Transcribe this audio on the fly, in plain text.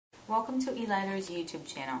Welcome to elighters YouTube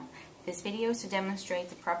channel. This video is to demonstrate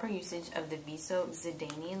the proper usage of the Visol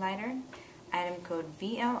Zidane lighter, item code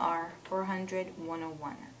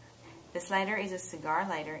VLR400101. This lighter is a cigar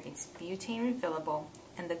lighter. It's butane refillable,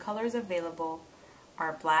 and the colors available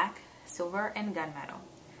are black, silver, and gunmetal.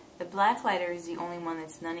 The black lighter is the only one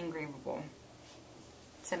that's non-engravable.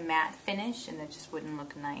 It's a matte finish, and that just wouldn't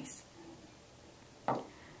look nice.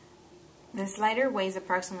 This lighter weighs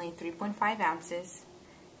approximately 3.5 ounces.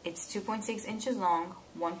 It's 2.6 inches long,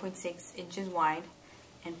 1.6 inches wide,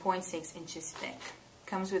 and 0.6 inches thick.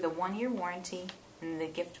 Comes with a 1-year warranty in the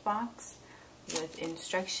gift box with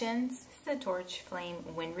instructions. This is a torch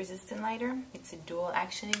flame wind resistant lighter. It's a dual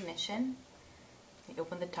action ignition. You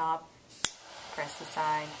open the top, press the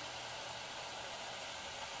side.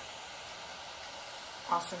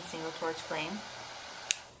 Awesome single torch flame.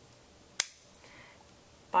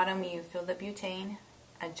 Bottom, you fill the butane,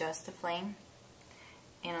 adjust the flame,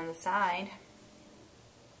 and on the side,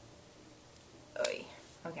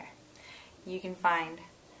 you can find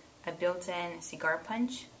a built-in cigar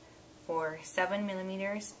punch for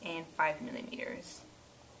 7mm and 5mm.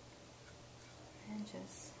 And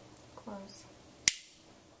just close.